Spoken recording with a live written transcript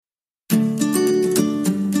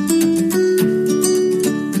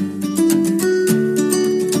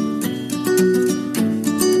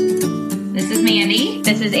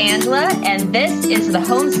Angela, and this is the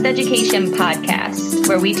Homestead Education Podcast,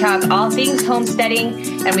 where we talk all things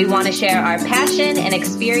homesteading, and we want to share our passion and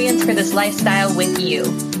experience for this lifestyle with you.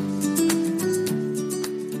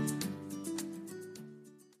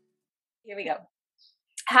 Here we go.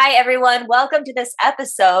 Hi, everyone. Welcome to this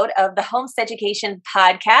episode of the Homestead Education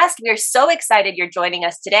Podcast. We are so excited you're joining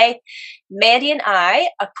us today. Mandy and I,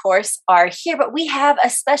 of course, are here, but we have a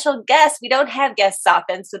special guest. We don't have guests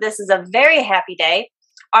often, so this is a very happy day.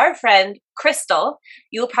 Our friend, Crystal,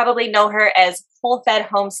 you'll probably know her as Whole Fed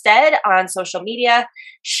Homestead on social media.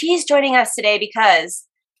 She's joining us today because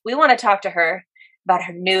we want to talk to her about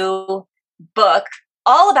her new book,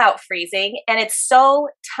 all about freezing. And it's so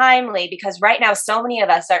timely because right now, so many of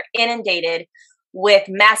us are inundated with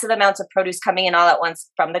massive amounts of produce coming in all at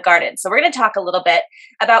once from the garden. So we're going to talk a little bit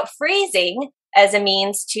about freezing as a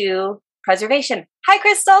means to preservation. Hi,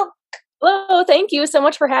 Crystal. Hello. Thank you so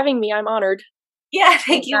much for having me. I'm honored. Yeah,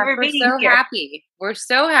 thank you for being here. We're so happy. We're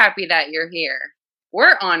so happy that you're here.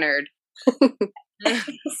 We're honored.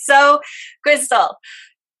 So, Crystal,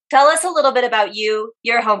 tell us a little bit about you,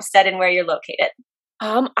 your homestead, and where you're located.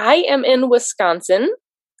 I am in Wisconsin,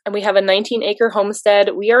 and we have a 19-acre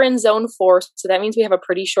homestead. We are in Zone 4, so that means we have a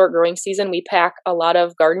pretty short growing season. We pack a lot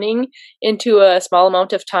of gardening into a small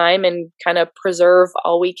amount of time and kind of preserve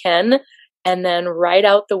all we can, and then ride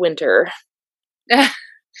out the winter.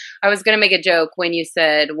 I was going to make a joke when you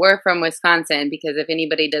said we're from Wisconsin, because if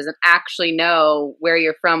anybody doesn't actually know where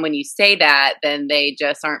you're from when you say that, then they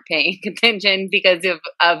just aren't paying attention because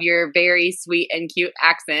of your very sweet and cute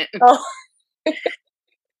accent. Oh.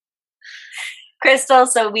 Crystal,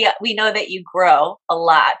 so we know that you grow a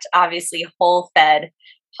lot, obviously whole fed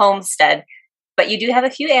homestead, but you do have a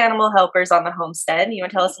few animal helpers on the homestead. You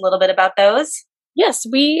want to tell us a little bit about those? Yes,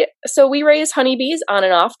 we raise honeybees on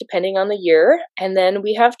and off depending on the year, and then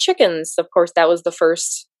we have chickens. Of course, that was the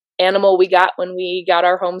first animal we got when we got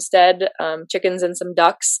our homestead, chickens and some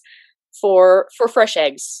ducks for fresh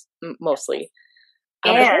eggs mostly.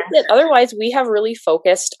 Otherwise, we have really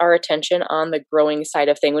focused our attention on the growing side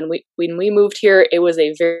of things. When we moved here, it was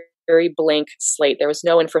a very, very blank slate. There was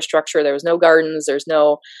no infrastructure. There was no gardens. There's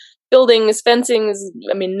no buildings, fencings.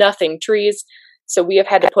 I mean, nothing, trees. So we have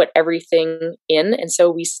had to put everything in. And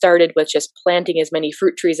so we started with just planting as many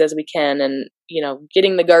fruit trees as we can and,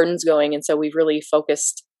 getting the gardens going. And so we've really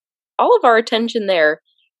focused all of our attention there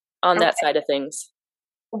on that side of things.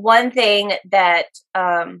 One thing that,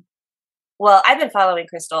 I've been following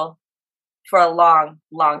Crystal for a long,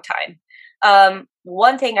 long time.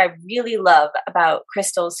 One thing I really love about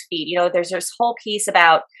Crystal's feed, there's this whole piece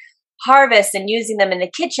about harvest and using them in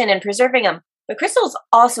the kitchen and preserving them. But Crystal's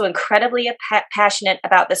also incredibly passionate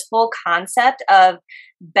about this whole concept of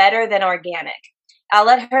better than organic. I'll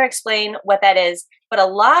let her explain what that is. But a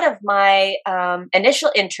lot of my initial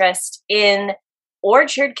interest in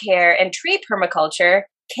orchard care and tree permaculture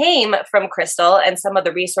came from Crystal and some of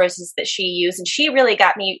the resources that she used. And she really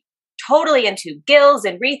got me totally into gills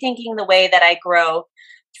and rethinking the way that I grow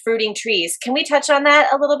fruiting trees. Can we touch on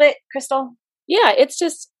that a little bit, Crystal? Yeah,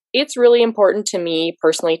 it's really important to me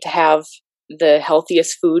personally to have the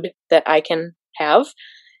healthiest food that I can have.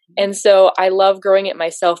 And so I love growing it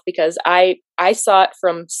myself because I saw it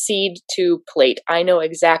from seed to plate. I know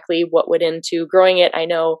exactly what went into growing it. I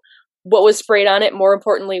know what was sprayed on it. More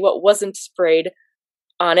importantly, what wasn't sprayed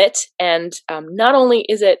on it. And not only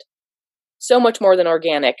is it so much more than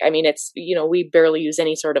organic, I mean, it's, we barely use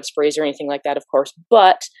any sort of sprays or anything like that, of course,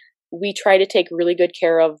 but we try to take really good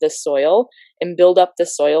care of the soil and build up the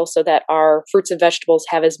soil so that our fruits and vegetables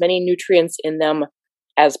have as many nutrients in them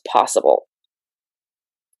as possible.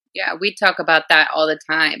 Yeah, we talk about that all the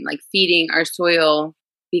time, like feeding our soil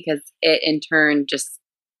because it in turn just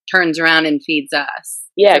turns around and feeds us.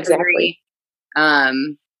 Yeah, exactly. I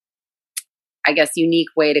guess,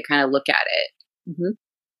 unique way to kind of look at it. Mm-hmm.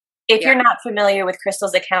 If you're not familiar with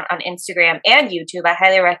Crystal's account on Instagram and YouTube, I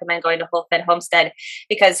highly recommend going to Whole Fed Homestead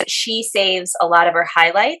because she saves a lot of her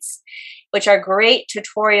highlights, which are great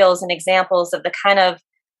tutorials and examples of the kind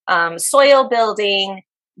of soil building,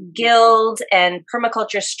 guild, and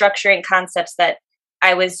permaculture structuring concepts that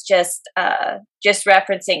I was just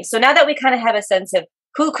referencing. So now that we kind of have a sense of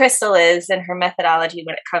who Crystal is and her methodology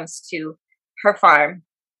when it comes to her farm,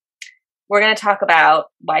 we're going to talk about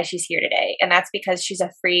why she's here today. And that's because she's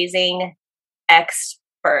a freezing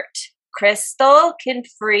expert. Crystal can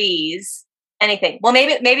freeze anything. Well,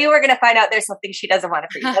 maybe we're going to find out there's something she doesn't want to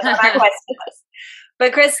freeze. That's not my question.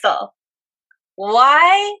 But Crystal,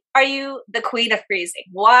 why are you the queen of freezing?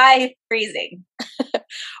 Why freezing?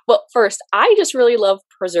 Well, first, I just really love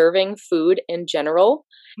preserving food in general.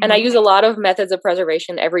 And I use a lot of methods of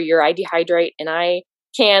preservation every year. I dehydrate and I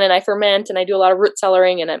can and I ferment and I do a lot of root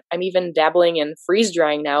cellaring, and I'm even dabbling in freeze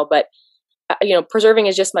drying now. But preserving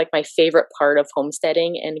is just like my favorite part of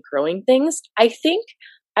homesteading and growing things. I think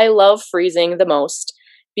I love freezing the most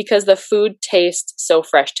because the food tastes so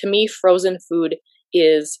fresh. To me, frozen food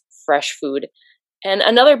is fresh food. And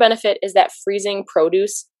another benefit is that freezing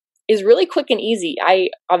produce is really quick and easy.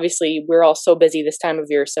 We're all so busy this time of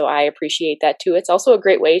year, so I appreciate that too. It's also a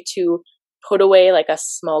great way to put away like a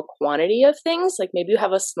small quantity of things. Like maybe you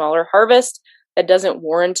have a smaller harvest that doesn't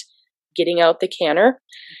warrant getting out the canner,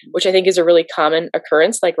 which I think is a really common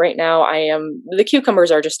occurrence. Like right now the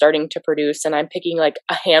cucumbers are just starting to produce and I'm picking like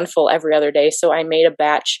a handful every other day. So I made a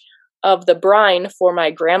batch of the brine for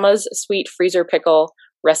my grandma's sweet freezer pickle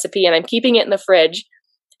recipe and I'm keeping it in the fridge.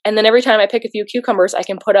 And then every time I pick a few cucumbers, I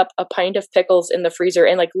can put up a pint of pickles in the freezer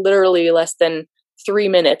in like literally less than 3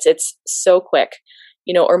 minutes. It's so quick,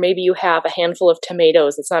 or maybe you have a handful of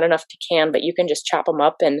tomatoes. It's not enough to can, but you can just chop them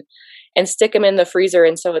up and stick them in the freezer.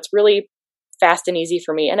 And so it's really fast and easy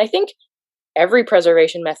for me. And I think every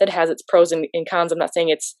preservation method has its pros and cons. I'm not saying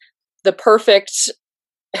it's the perfect,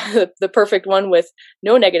 the perfect one with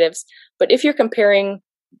no negatives, but if you're comparing,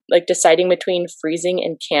 like deciding between freezing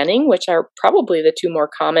and canning, which are probably the two more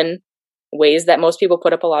common ways that most people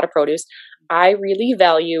put up a lot of produce, I really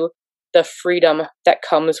value the freedom that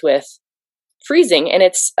comes with freezing. And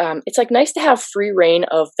it's like nice to have free reign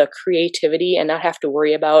of the creativity and not have to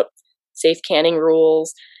worry about safe canning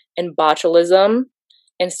rules and botulism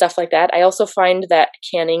and stuff like that. I also find that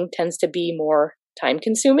canning tends to be more time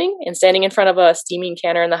consuming, and standing in front of a steaming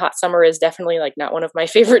canner in the hot summer is definitely like not one of my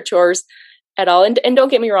favorite chores at all. And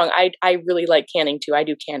don't get me wrong, I really like canning too. I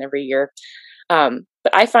do can every year.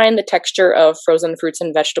 But I find the texture of frozen fruits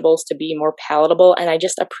and vegetables to be more palatable, and I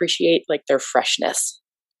just appreciate like their freshness.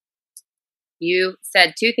 You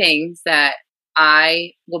said two things that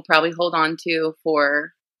I will probably hold on to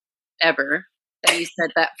forever. That you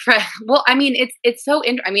said that. Well, I mean, it's so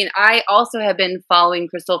interesting. I mean, I also have been following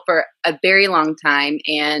Crystal for a very long time,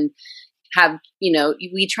 and have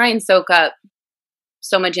we try and soak up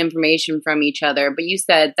so much information from each other. But you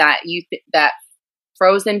said that that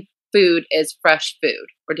frozen food is fresh food,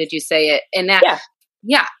 or did you say it? And that,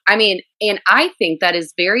 yeah. I mean, and I think that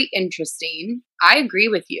is very interesting. I agree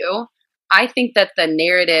with you. I think that the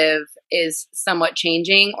narrative is somewhat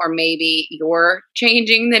changing, or maybe you're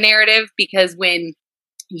changing the narrative, because when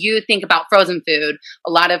you think about frozen food, a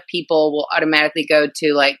lot of people will automatically go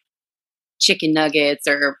to like chicken nuggets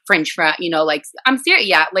or French fry, like I'm serious.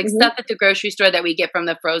 Yeah. Like stuff at the grocery store that we get from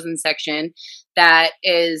the frozen section that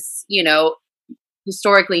is,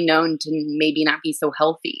 historically known to maybe not be so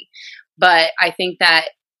healthy. But I think that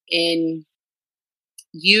in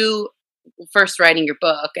you first writing your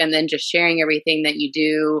book and then just sharing everything that you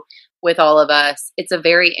do with all of us, it's a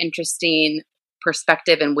very interesting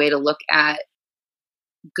perspective and way to look at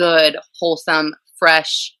good, wholesome,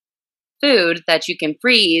 fresh food that you can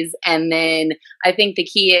freeze. And then I think the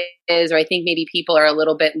key is, or I think maybe people are a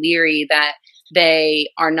little bit leery that they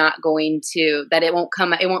are not going to, that it won't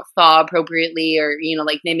thaw appropriately, or,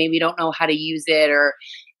 like they maybe don't know how to use it, or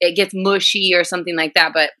it gets mushy or something like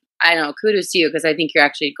that. But I don't know, kudos to you, because I think you're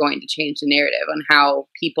actually going to change the narrative on how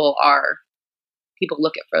people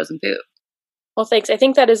look at frozen food. Well, thanks. I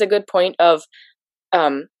think that is a good point of,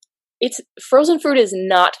 frozen food is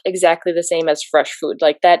not exactly the same as fresh food.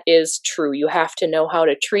 Like that is true. You have to know how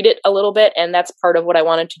to treat it a little bit. And that's part of what I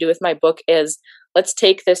wanted to do with my book is let's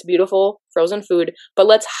take this beautiful frozen food, but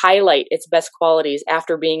let's highlight its best qualities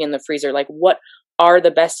after being in the freezer. Like what are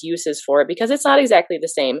the best uses for it? Because it's not exactly the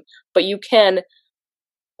same, but you can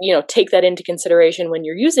take that into consideration when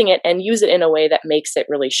you're using it and use it in a way that makes it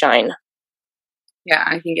really shine. Yeah,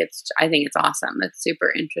 I think it's awesome. That's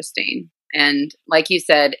super interesting. And like you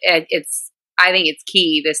said, I think it's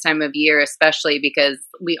key this time of year, especially because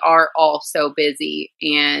we are all so busy.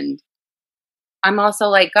 And I'm also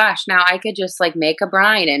like, gosh, now I could just like make a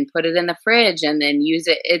brine and put it in the fridge and then use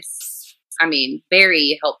it. It's,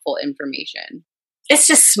 very helpful information. It's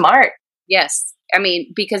just smart. Yes.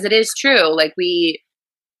 Because it is true. Like we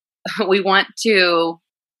want to,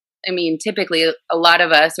 typically a lot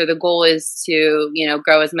of us, or the goal is to,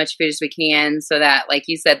 grow as much food as we can so that, like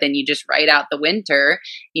you said, then you just write out the winter,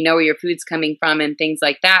 where your food's coming from and things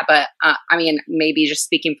like that. But, maybe just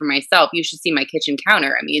speaking for myself, you should see my kitchen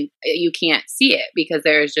counter. You can't see it because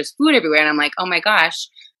there's just food everywhere. And I'm like, oh my gosh,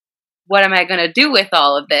 what am I going to do with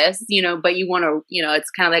all of this? But you want to,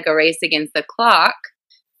 it's kind of like a race against the clock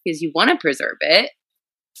because you want to preserve it.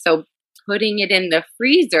 So putting it in the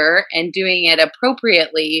freezer and doing it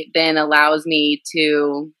appropriately then allows me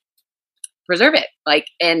to preserve it,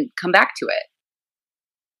 and come back to it.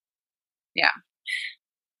 Yeah.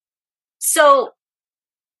 So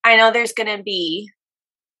I know there's going to be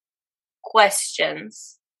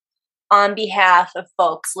questions on behalf of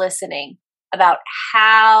folks listening about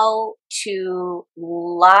how to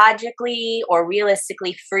logically or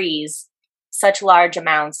realistically freeze such large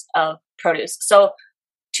amounts of produce. So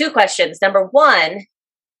 2 questions. Number 1,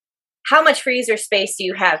 how much freezer space do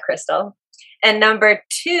you have, Crystal? And number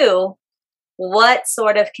 2, what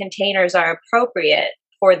sort of containers are appropriate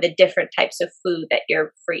for the different types of food that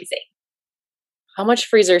you're freezing? How much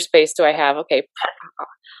freezer space do I have? Okay.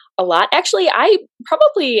 A lot. Actually, I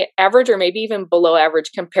probably average or maybe even below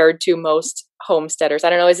average compared to most homesteaders. I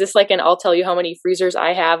don't know. Is this like an I'll tell you how many freezers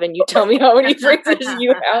I have and you tell me how many freezers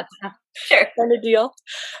you have? Sure. Kind of deal.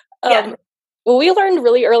 Yeah. Well, we learned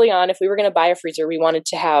really early on if we were going to buy a freezer, we wanted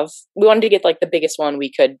to get like the biggest one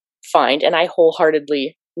we could find. And I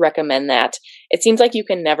wholeheartedly recommend that. It seems like you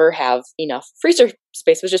can never have enough freezer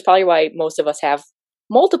space, which is probably why most of us have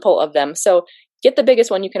multiple of them. So get the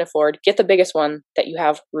biggest one you can afford. Get the biggest one that you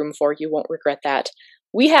have room for. You won't regret that.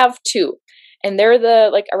 We have 2, and they're the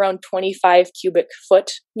like around 25 cubic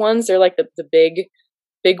foot ones. They're like the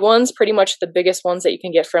big ones, pretty much the biggest ones that you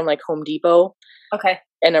can get from like Home Depot. Okay.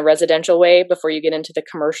 In a residential way before you get into the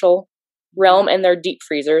commercial realm. And they're deep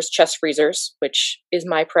freezers, chest freezers, which is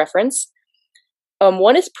my preference.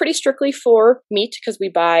 One is pretty strictly for meat because we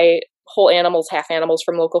buy whole animals, half animals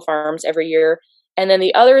from local farms every year. And then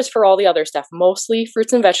the other is for all the other stuff, mostly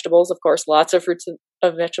fruits and vegetables. Of course, lots of fruits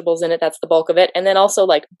and vegetables in it. That's the bulk of it. And then also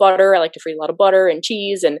like butter. I like to freeze a lot of butter and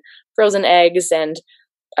cheese and frozen eggs and,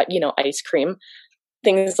 ice cream,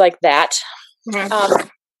 things like that. Mm-hmm.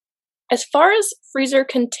 As far as freezer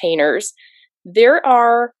containers, there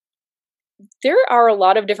are a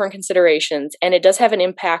lot of different considerations, and it does have an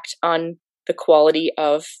impact on the quality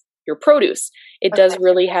of your produce. It does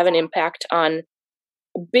really have an impact on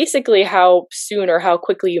basically how soon or how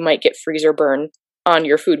quickly you might get freezer burn on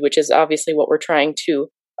your food, which is obviously what we're trying to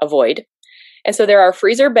avoid. And so there are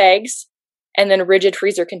freezer bags and then rigid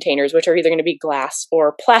freezer containers, which are either going to be glass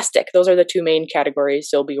or plastic. Those are the 2 main categories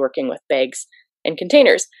you'll be working with, bags and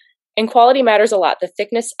containers. And quality matters a lot. The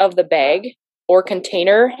thickness of the bag or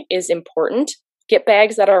container is important. Get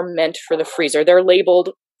bags that are meant for the freezer. They're labeled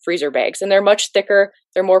freezer bags, and they're much thicker.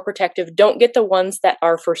 They're more protective. Don't get the ones that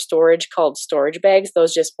are for storage called storage bags.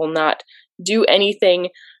 Those just will not do anything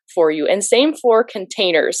for you. And same for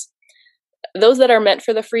containers. Those that are meant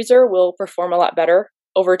for the freezer will perform a lot better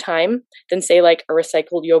over time than say like a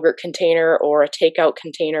recycled yogurt container or a takeout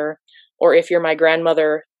container, or if you're my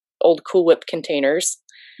grandmother, old Cool Whip containers.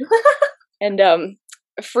 And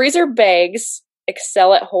freezer bags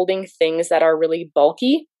excel at holding things that are really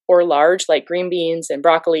bulky or large, like green beans and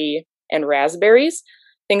broccoli and raspberries,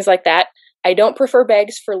 things like that. I don't prefer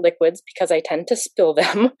bags for liquids because I tend to spill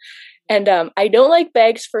them. And I don't like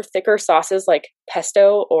bags for thicker sauces like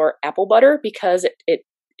pesto or apple butter because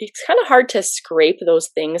it's kind of hard to scrape those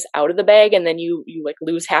things out of the bag, and then you like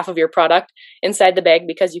lose half of your product inside the bag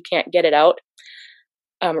because you can't get it out.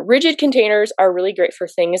 Rigid containers are really great for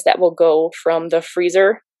things that will go from the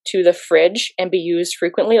freezer to the fridge and be used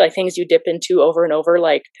frequently, like things you dip into over and over,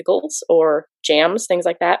 like pickles or jams, things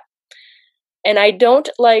like that. And I don't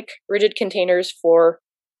like rigid containers for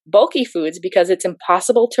bulky foods because it's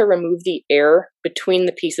impossible to remove the air between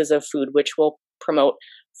the pieces of food, which will promote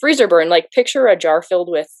freezer burn. Like picture a jar filled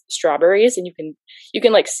with strawberries, and you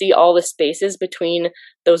can like see all the spaces between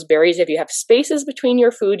those berries. If you have spaces between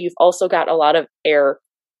your food, you've also got a lot of air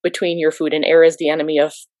between your food, and air is the enemy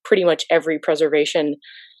of pretty much every preservation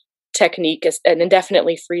technique, and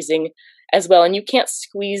indefinitely freezing as well. And you can't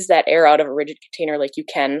squeeze that air out of a rigid container like you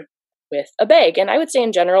can with a bag. And I would say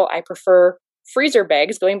in general, I prefer freezer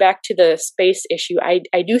bags. Going back to the space issue,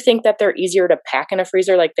 I do think that they're easier to pack in a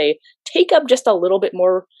freezer. Like they take up just a little bit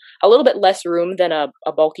less room than a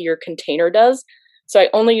bulkier container does. So I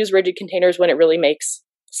only use rigid containers when it really makes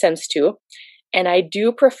sense to. And I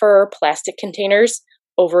do prefer plastic containers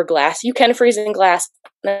over glass. You can freeze in glass.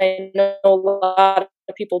 I know a lot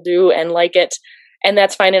of people do and like it, and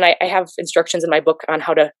that's fine. And I have instructions in my book on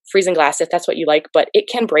how to freeze in glass if that's what you like, but it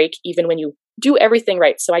can break even when you do everything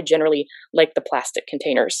right. So I generally like the plastic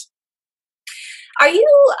containers. Are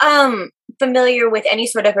you familiar with any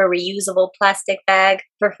sort of a reusable plastic bag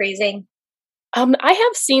for freezing? I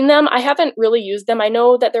have seen them. I haven't really used them. I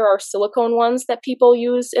know that there are silicone ones that people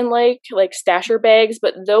use in like stasher bags,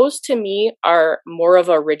 but those to me are more of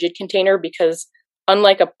a rigid container because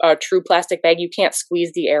unlike a true plastic bag, you can't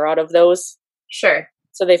squeeze the air out of those. Sure.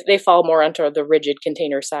 So they fall more onto the rigid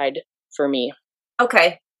container side for me.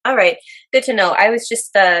 Okay. All right. Good to know. I was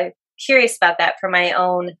just curious about that for my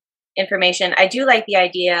own information. I do like the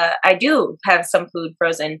idea. I do have some food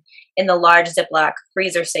frozen in the large Ziploc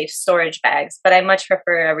freezer safe storage bags, but I much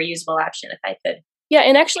prefer a reusable option if I could. Yeah,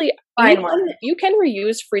 and actually, you can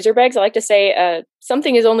reuse freezer bags. I like to say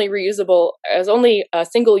something is only reusable as only a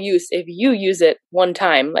single use if you use it one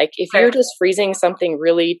time. Like if you're just freezing something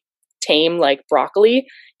really tame like broccoli,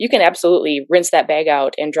 you can absolutely rinse that bag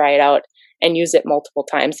out and dry it out and use it multiple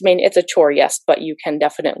times. I mean, it's a chore, yes, but you can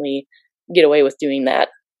definitely get away with doing that.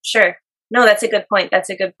 Sure. No, that's a good point. That's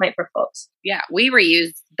a good point for folks. Yeah, we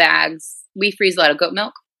reuse bags. We freeze a lot of goat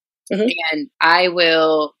milk. Mm-hmm. And I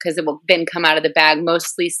will, because it will then come out of the bag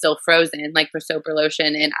mostly still frozen, like for soap or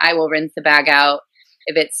lotion, and I will rinse the bag out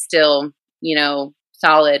if it's still,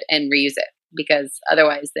 solid and reuse it, because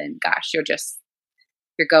otherwise then, gosh, you're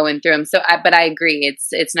going through them. So, but I agree,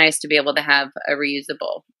 it's nice to be able to have a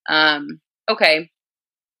reusable. Okay.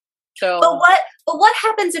 So, but what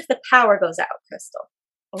happens if the power goes out, Crystal?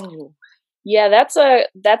 Oh, yeah, that's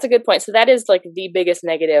a good point. So that is like the biggest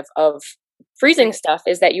negative of freezing stuff,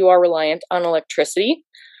 is that you are reliant on electricity.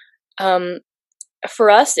 For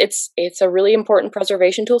us, it's a really important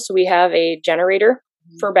preservation tool. So we have a generator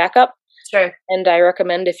for backup. Sure. And I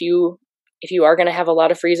recommend if you are going to have a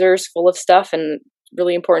lot of freezers full of stuff and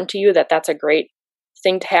really important to you, that's a great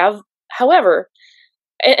thing to have. However,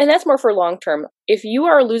 and that's more for long term. If you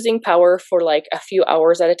are losing power for like a few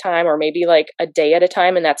hours at a time, or maybe like a day at a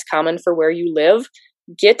time, and that's common for where you live,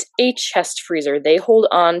 get a chest freezer. They hold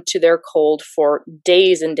on to their cold for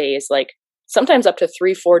days and days, like sometimes up to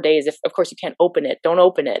 3-4 days. If, of course, you can't open it, don't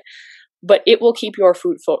open it. But it will keep your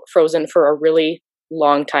food frozen for a really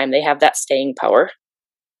long time. They have that staying power.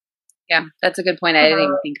 Yeah, that's a good point. I didn't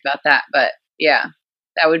even think about that. But yeah,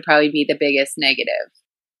 that would probably be the biggest negative.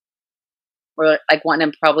 Or like one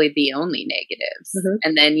and probably the only negatives. Mm-hmm.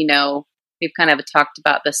 And then, we've kind of talked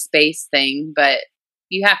about the space thing, but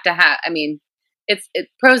you have to have, it's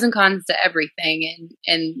pros and cons to everything.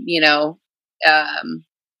 And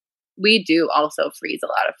we do also freeze a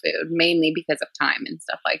lot of food, mainly because of time and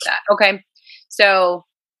stuff like that. Okay. So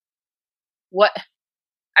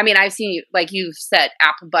I've seen, like you've said,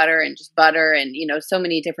 apple butter and just butter and, so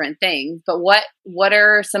many different things, but what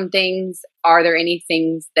are some things, are there any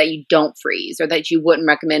things that you don't freeze or that you wouldn't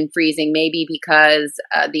recommend freezing, maybe because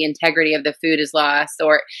the integrity of the food is lost?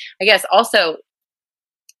 Or I guess also,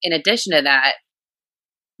 in addition to that,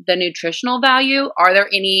 the nutritional value, are there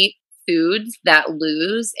any foods that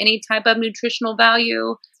lose any type of nutritional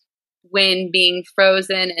value when being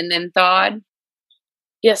frozen and then thawed?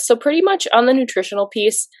 Yes, so pretty much on the nutritional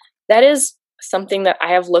piece, that is something that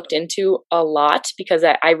I have looked into a lot because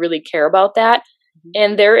I really care about that. Mm-hmm.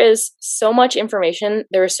 And there is so much information,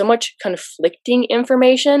 there is so much conflicting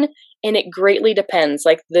information, and it greatly depends.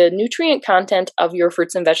 Like the nutrient content of your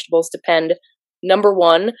fruits and vegetables depend, number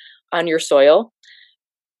one, on your soil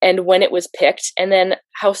and when it was picked, and then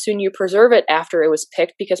how soon you preserve it after it was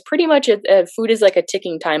picked, because pretty much food is like a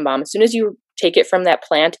ticking time bomb. As soon as you take it from that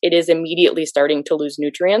plant, it is immediately starting to lose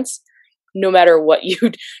nutrients, no matter what you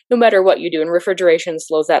do. And refrigeration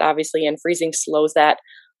slows that, obviously, and freezing slows that.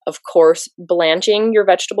 Of course, blanching your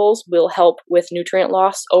vegetables will help with nutrient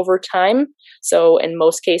loss over time. So in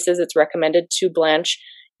most cases, it's recommended to blanch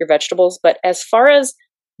your vegetables. But as far as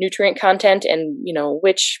nutrient content and,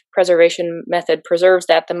 which preservation method preserves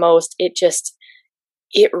that the most,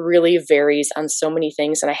 it really varies on so many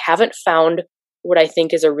things. And I haven't found what I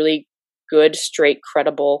think is a really good, straight,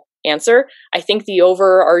 credible answer. I think the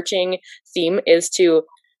overarching theme is to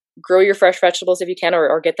grow your fresh vegetables if you can,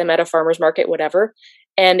 or get them at a farmer's market, whatever.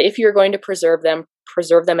 And if you're going to preserve them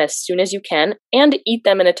as soon as you can and eat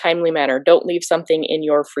them in a timely manner. Don't leave something in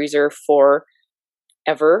your freezer for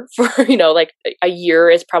ever. For, like a year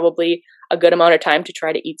is probably a good amount of time to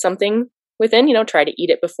try to eat something within, try to eat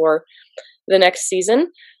it before the next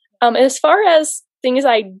season. As far as things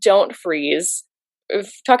I don't freeze,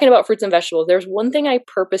 talking about fruits and vegetables, there's one thing I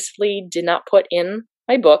purposefully did not put in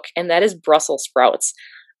my book, and that is Brussels sprouts.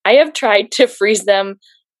 I have tried to freeze them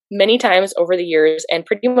many times over the years, and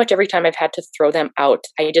pretty much every time I've had to throw them out.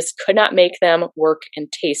 I just could not make them work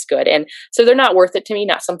and taste good. And so they're not worth it to me,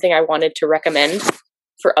 not something I wanted to recommend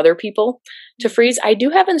for other people to freeze. I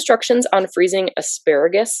do have instructions on freezing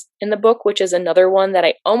asparagus in the book, which is another one that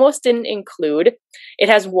I almost didn't include. It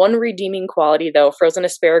has one redeeming quality, though. Frozen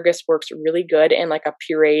asparagus works really good in like a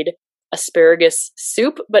pureed asparagus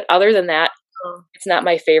soup, but other than that, it's not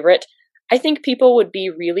my favorite. I think people would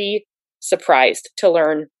be really surprised to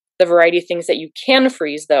learn the variety of things that you can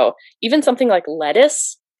freeze, though. Even something like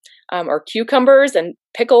lettuce or cucumbers and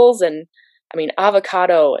pickles and I mean,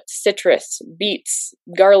 avocado, citrus, beets,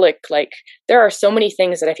 garlic, like there are so many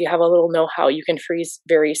things that if you have a little know-how, you can freeze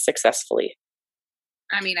very successfully.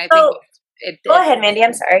 I mean, I think go ahead, Mandy.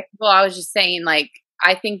 I'm sorry. Well, I was just saying, like,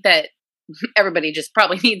 I think that everybody just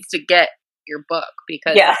probably needs to get your book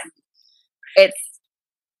because it's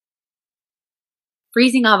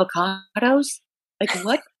freezing avocados. Like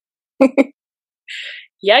what?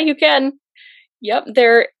 Yeah, you can. Yep.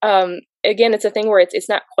 They're, again, it's a thing where it's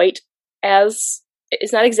not quite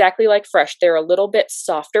it's not exactly like fresh. They're a little bit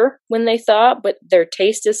softer when they thaw, but their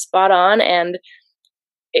taste is spot on. And,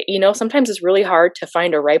 sometimes it's really hard to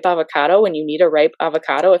find a ripe avocado when you need a ripe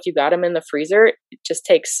avocado. If you got them in the freezer, it just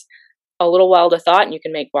takes a little while to thaw and you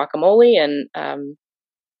can make guacamole and,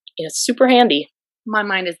 it's super handy. My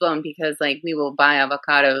mind is blown because like we will buy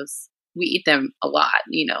avocados. We eat them a lot,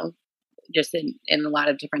 just in a lot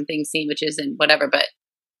of different things, sandwiches and whatever. But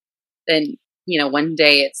then, one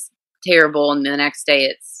day it's terrible and the next day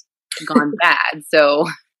it's gone bad. So,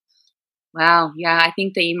 wow. Yeah, I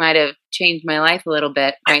think that you might have changed my life a little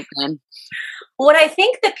bit right then. What I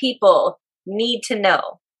think the people need to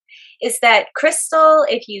know is that Crystal,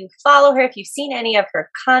 if you follow her, if you've seen any of her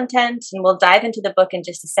content, and we'll dive into the book in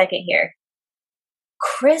just a second here,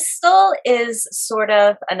 Crystal is sort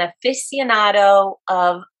of an aficionado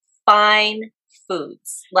of fine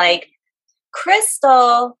foods. Like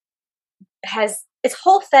Crystal it's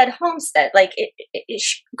whole fed homestead. Like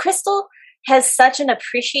Crystal has such an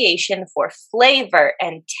appreciation for flavor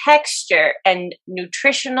and texture and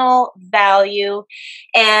nutritional value.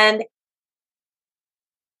 And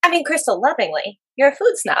I mean, Crystal, lovingly, you're a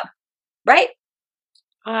food snob, right?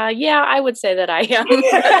 Yeah, I would say that I am.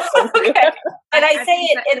 Okay. And I say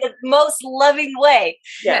it in the most loving way.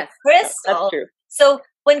 Yeah, Crystal. That's true. So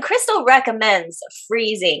when Crystal recommends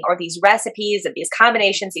freezing or these recipes and these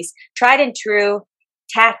combinations, these tried and true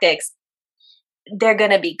tactics, they're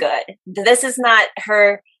going to be good. This is not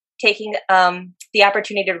her taking the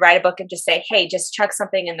opportunity to write a book and just say, hey, just chuck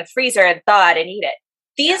something in the freezer and thaw it and eat it.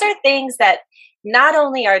 These are things that not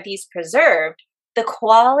only are these preserved, the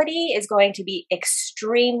quality is going to be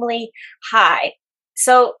extremely high.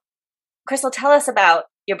 So, Crystal, tell us about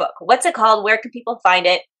your book. What's it called? Where can people find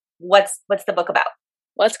it? What's the book about?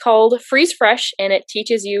 Well, it's called Freeze Fresh, and it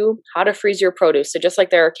teaches you how to freeze your produce. So just like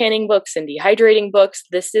there are canning books and dehydrating books,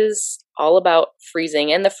 this is all about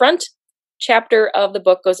freezing. And the front chapter of the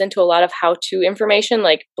book goes into a lot of how-to information,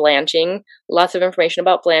 like blanching, lots of information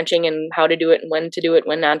about blanching and how to do it and when to do it,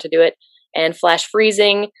 when not to do it, and flash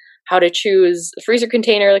freezing, how to choose a freezer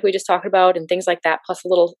container like we just talked about, and things like that, plus a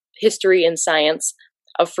little history and science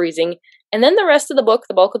of freezing. And then the rest of the book,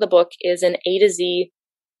 the bulk of the book, is an A to Z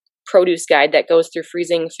produce guide that goes through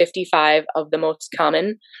freezing 55 of the most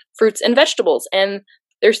common fruits and vegetables. And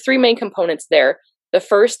there's three main components there. The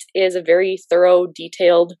first is a very thorough,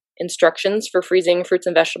 detailed instructions for freezing fruits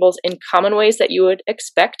and vegetables in common ways that you would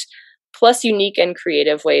expect, plus unique and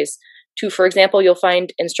creative ways. For example, you'll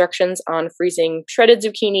find instructions on freezing shredded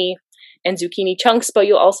zucchini and zucchini chunks, but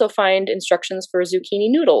you'll also find instructions for zucchini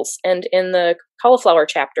noodles. And in the cauliflower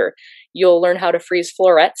chapter, you'll learn how to freeze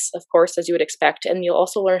florets, of course, as you would expect, and you'll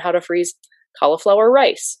also learn how to freeze cauliflower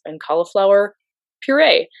rice and cauliflower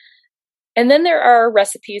puree. And then there are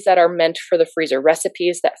recipes that are meant for the freezer,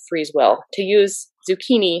 recipes that freeze well. To use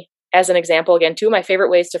zucchini as an example, again, two of my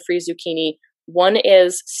favorite ways to freeze zucchini. One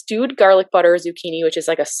is stewed garlic butter zucchini, which is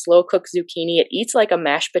like a slow cooked zucchini. It eats like a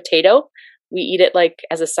mashed potato. We eat it like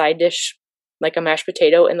as a side dish, like a mashed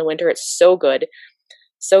potato in the winter. It's so good.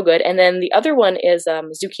 So good. And then the other one is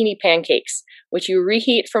zucchini pancakes, which you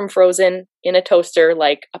reheat from frozen in a toaster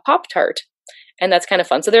like a Pop-Tart. And that's kind of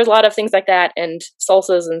fun. So there's a lot of things like that, and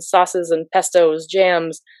salsas and sauces and pestos,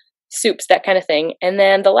 jams, soups, that kind of thing. And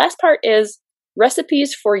then the last part is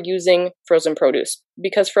recipes for using frozen produce,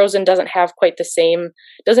 because frozen doesn't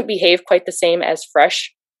behave quite the same as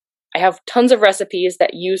fresh. I have tons of recipes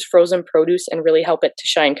that use frozen produce and really help it to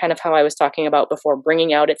shine, kind of how I was talking about before,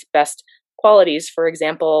 bringing out its best qualities. For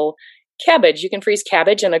example, cabbage. You can freeze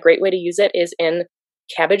cabbage, and a great way to use it is in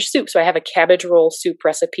cabbage soup. So I have a cabbage roll soup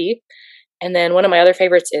recipe. And then one of my other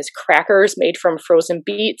favorites is crackers made from frozen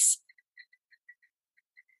beets.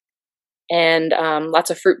 And lots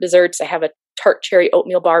of fruit desserts. I have a tart cherry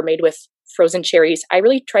oatmeal bar made with frozen cherries. I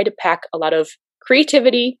really try to pack a lot of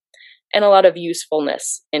creativity and a lot of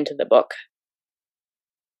usefulness into the book.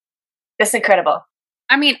 That's incredible.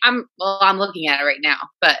 I mean, I'm looking at it right now,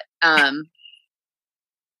 but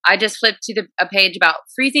I just flipped to a page about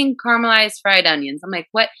freezing caramelized fried onions. I'm like,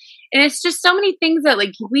 what? And it's just so many things that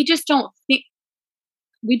like we just don't think.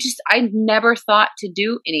 I never thought to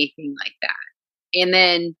do anything like that. And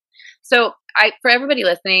then So for everybody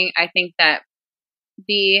listening, I think that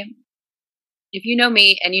if you know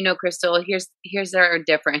me and you know Crystal, here's our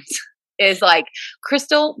difference is like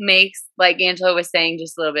Crystal makes, like Angela was saying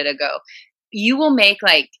just a little bit ago, you will make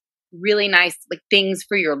like really nice like things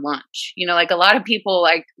for your lunch. You know, like a lot of people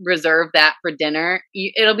like reserve that for dinner.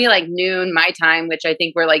 It'll be like noon my time, which I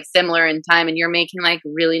think we're like similar in time, and you're making like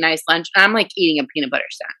really nice lunch. I'm like eating a peanut butter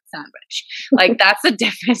sandwich. Like that's the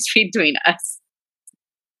difference between us.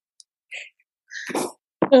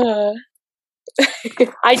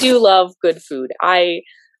 I do love good food.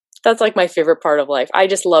 That's like my favorite part of life. I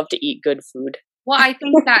just love to eat good food. Well, I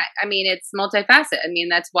think that, I mean, it's multifaceted. I mean,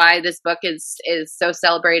 that's why this book is so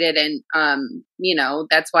celebrated, and you know,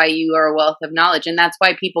 that's why you are a wealth of knowledge, and that's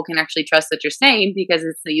why people can actually trust what you're saying, because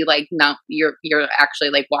it's you like, no, you're actually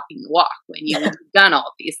like walking the walk when you've done all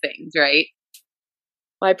of these things, right?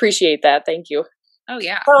 I appreciate that. Thank you. Oh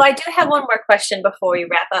yeah. So I do have one more question before we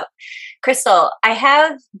wrap up. Crystal, I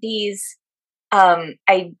have these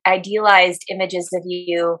idealized images of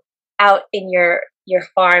you out in your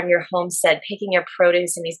farm, your homestead, picking your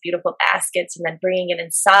produce in these beautiful baskets and then bringing it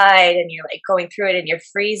inside, and you're like going through it and you're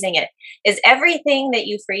freezing it. Is everything that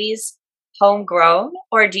you freeze homegrown,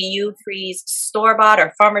 or do you freeze store-bought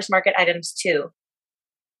or farmers market items too?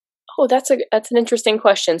 Oh, that's an interesting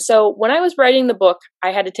question. So when I was writing the book,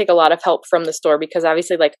 I had to take a lot of help from the store, because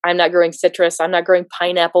obviously, like, I'm not growing citrus, I'm not growing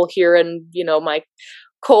pineapple here in, you know, my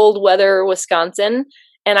cold weather Wisconsin.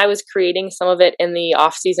 And I was creating some of it in the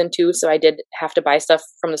off season too. So I did have to buy stuff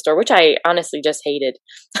from the store, which I honestly just hated.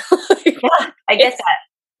 Yeah, I get that.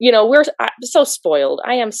 You know, I'm so spoiled.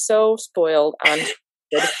 I am so spoiled on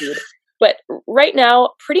good food. But right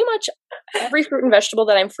now, pretty much every fruit and vegetable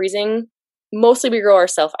that I'm freezing, mostly we grow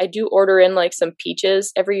ourselves. I do order in like some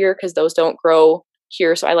peaches every year because those don't grow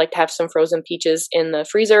here. So I like to have some frozen peaches in the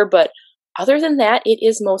freezer. But other than that, it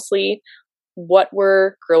is mostly what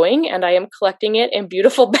we're growing, and I am collecting it in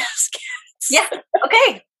beautiful baskets. Yeah.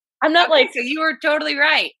 Okay. I'm not like, so you were totally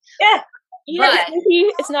right. Yeah. Yeah,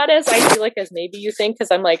 maybe it's not as idyllic as maybe you think,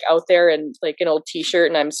 because I'm like out there in like an old t-shirt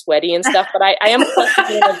and I'm sweaty and stuff, but I am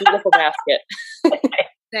collecting it in a beautiful basket.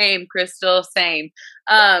 Same, Crystal, same.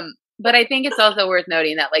 But I think it's also worth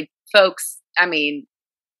noting that like folks, I mean,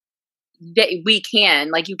 you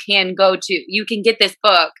can get this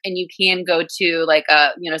book and you can go to like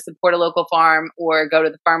support a local farm or go to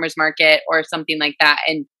the farmer's market or something like that.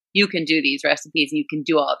 And you can do these recipes and you can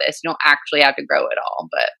do all this. You don't actually have to grow it all,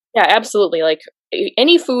 but yeah, absolutely. Like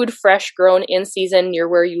any food fresh grown in season near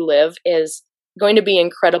where you live is going to be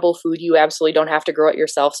incredible food. You absolutely don't have to grow it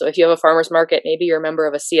yourself. So if you have a farmer's market, maybe you're a member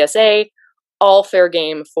of a CSA, all fair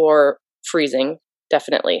game for freezing.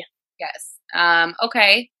 Definitely. Yes.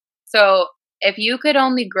 Okay. So if you could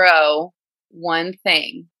only grow one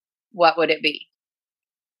thing, what would it be?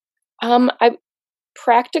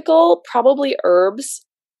 Practical, probably herbs.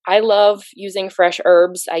 I love using fresh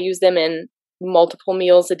herbs. I use them in multiple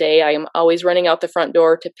meals a day. I am always running out the front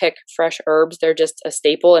door to pick fresh herbs. They're just a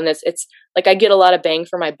staple, and it's like I get a lot of bang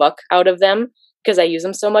for my buck out of them because I use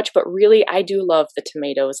them so much. But really, I do love the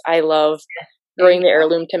tomatoes. I love growing the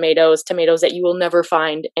heirloom tomatoes that you will never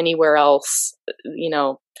find anywhere else, you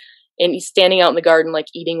know, and standing out in the garden, like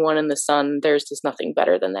eating one in the sun. There's just nothing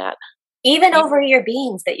better than that. Even over your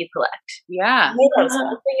beans that you collect. Yeah. Tomatoes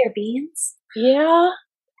over your beans? Yeah.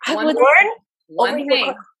 One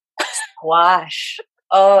thing. Squash.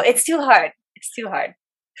 Oh, it's too hard. It's too hard.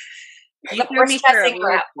 We're stressing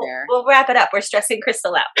her out. We'll wrap it up. We're stressing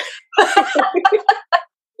Crystal out.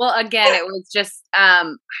 Well, again, it was just, I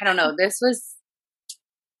don't know. This was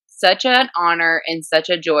such an honor and such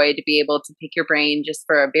a joy to be able to pick your brain just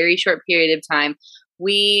for a very short period of time.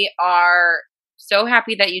 We are so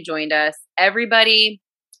happy that you joined us. Everybody,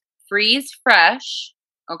 Freeze Fresh.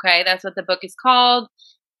 Okay, that's what the book is called.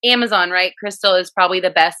 Amazon, right, Crystal, is probably the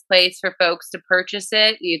best place for folks to purchase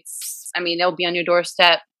it. It'll be on your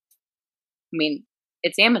doorstep.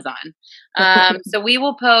 It's Amazon. So we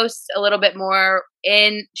will post a little bit more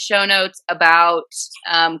in show notes about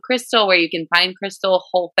Crystal, where you can find Crystal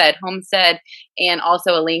Whole Fed Homestead, and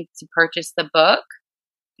also a link to purchase the book.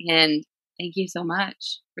 And thank you so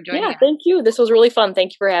much for joining us. Thank you. This was really fun.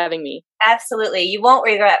 Thank you for having me. Absolutely. You won't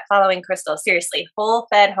regret following Crystal. Seriously. Whole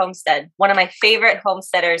Fed Homestead. One of my favorite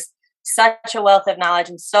homesteaders. Such a wealth of knowledge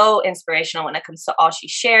and so inspirational when it comes to all she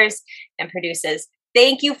shares and produces.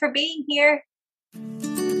 Thank you for being here.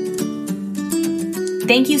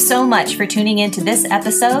 Thank you so much for tuning in to this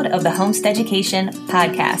episode of the Homesteaducation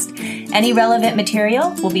Podcast. Any relevant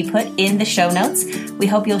material will be put in the show notes. We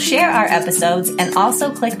hope you'll share our episodes and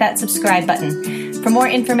also click that subscribe button. For more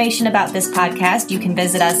information about this podcast, you can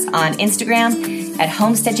visit us on Instagram at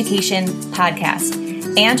Homestead Education Podcast.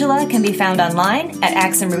 Angela can be found online at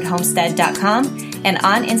axeandroothomestead.com and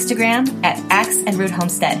on Instagram at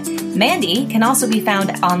axeandroothomestead. Mandy can also be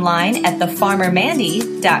found online at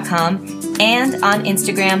thefarmermandy.com and on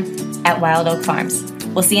Instagram at Wild Oak Farms.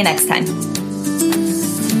 We'll see you next time.